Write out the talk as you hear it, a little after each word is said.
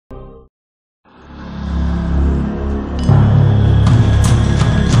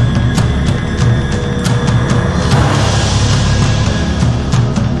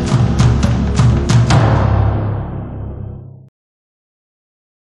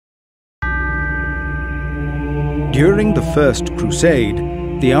During the First Crusade,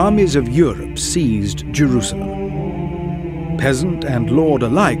 the armies of Europe seized Jerusalem. Peasant and lord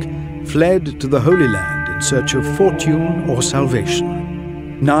alike fled to the Holy Land in search of fortune or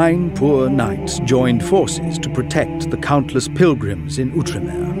salvation. 9 poor knights joined forces to protect the countless pilgrims in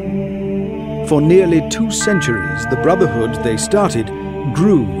Outremer. For nearly 2 centuries, the brotherhood they started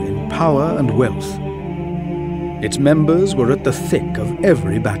grew in power and wealth. Its members were at the thick of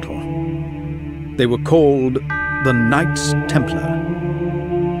every battle. They were called the Knights Templar.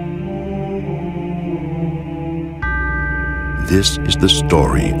 This is the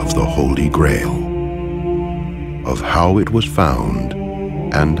story of the Holy Grail, of how it was found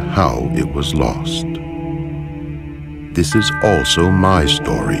and how it was lost. This is also my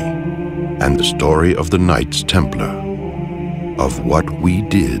story, and the story of the Knights Templar, of what we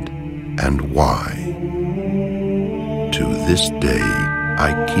did and why. To this day,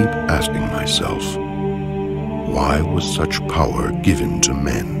 I keep asking myself, why was such power given to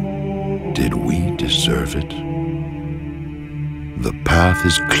men? Did we deserve it? The path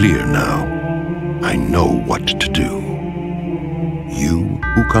is clear now. I know what to do. You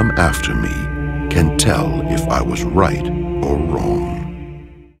who come after me can tell if I was right or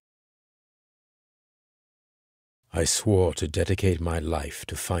wrong. I swore to dedicate my life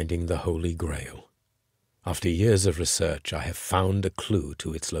to finding the Holy Grail. After years of research, I have found a clue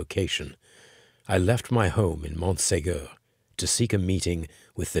to its location. I left my home in Montségur to seek a meeting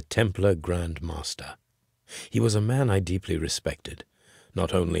with the Templar Grand Master. He was a man I deeply respected,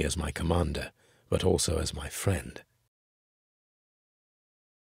 not only as my commander, but also as my friend.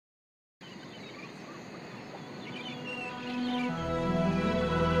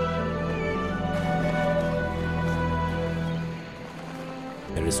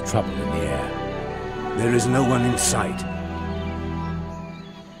 There is trouble in the air. There is no one in sight.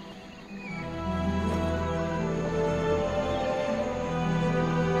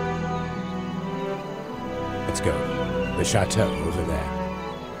 Let's go. The chateau over there.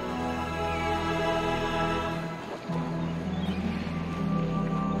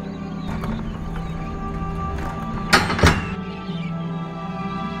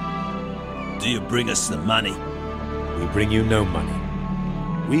 Do you bring us the money? We bring you no money.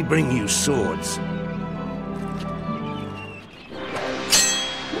 We bring you swords.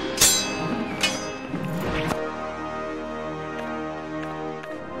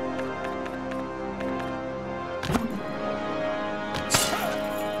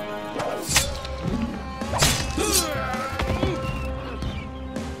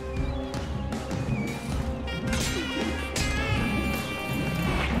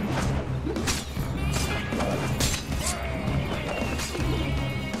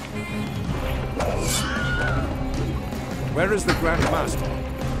 Where is the Grand Master?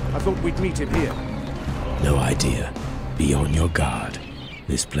 I thought we'd meet him here. No idea. Be on your guard.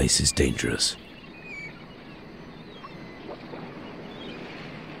 This place is dangerous.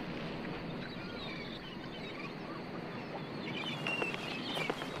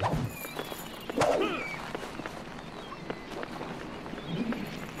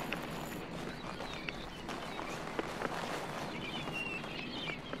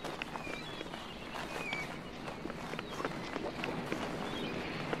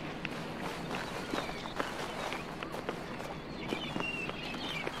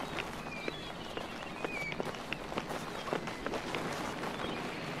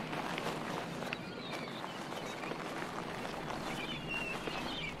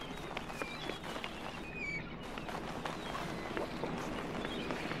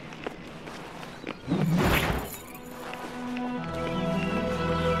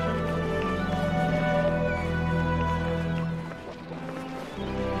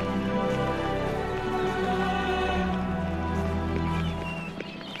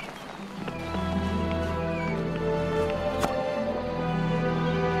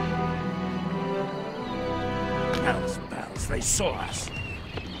 Bells, they saw us.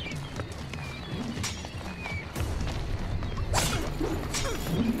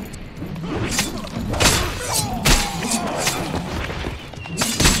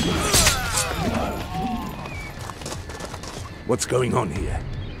 What's going on here?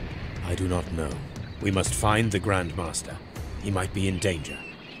 I do not know. We must find the Grand Master. He might be in danger.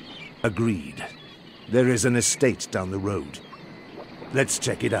 Agreed. There is an estate down the road. Let's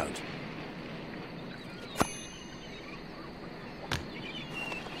check it out.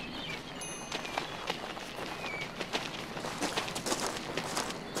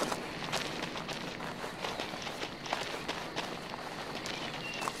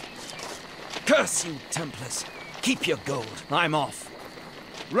 Curse you, Templars! Keep your gold. I'm off.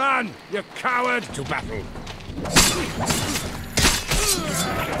 Run, you coward! To battle!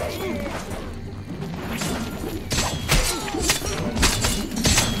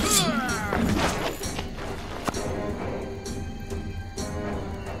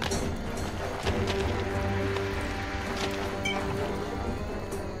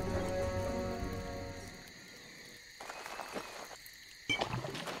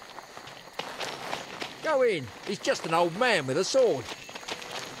 Go in. He's just an old man with a sword.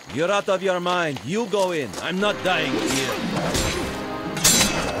 You're out of your mind. You go in. I'm not dying here.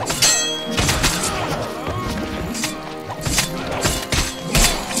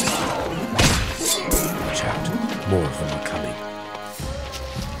 Watch out. More of them are coming.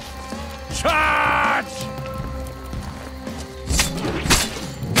 Charge!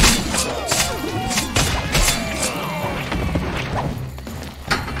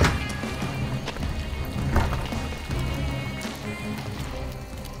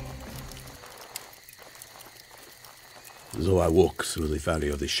 Though I walk through the valley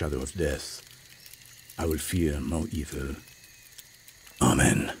of the shadow of death, I will fear no evil.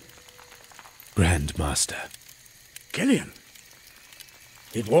 Amen. Grand Master. Killian!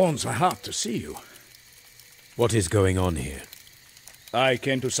 It warms my heart to see you. What is going on here? I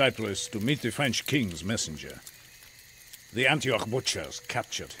came to Cyprus to meet the French king's messenger. The Antioch butchers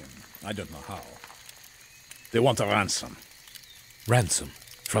captured him. I don't know how. They want a ransom. Ransom?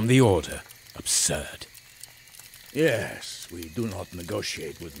 From the Order? Absurd. Yes, we do not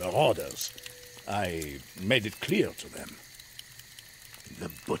negotiate with marauders. I made it clear to them. The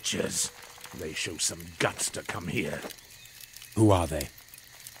butchers. They show some guts to come here. Who are they?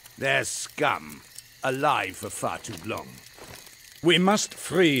 They're scum. Alive for far too long. We must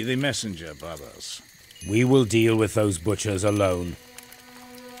free the messenger, brothers. We will deal with those butchers alone.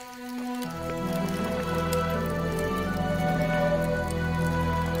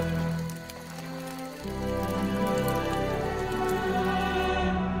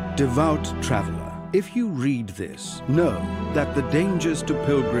 Devout traveller, if you read this, know that the dangers to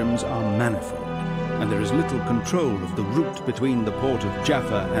pilgrims are manifold, and there is little control of the route between the port of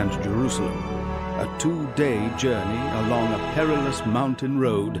Jaffa and Jerusalem. A 2-day journey along a perilous mountain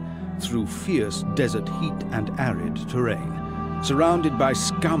road through fierce desert heat and arid terrain, surrounded by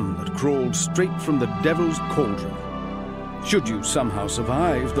scum that crawled straight from the devil's cauldron. Should you somehow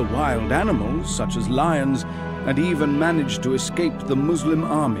survive the wild animals, such as lions, and even manage to escape the Muslim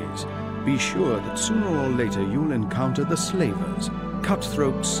armies, be sure that sooner or later you'll encounter the slavers,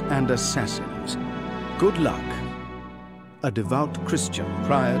 cutthroats, and assassins. Good luck. A devout Christian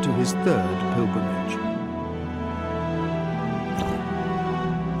prior to his 3rd pilgrimage.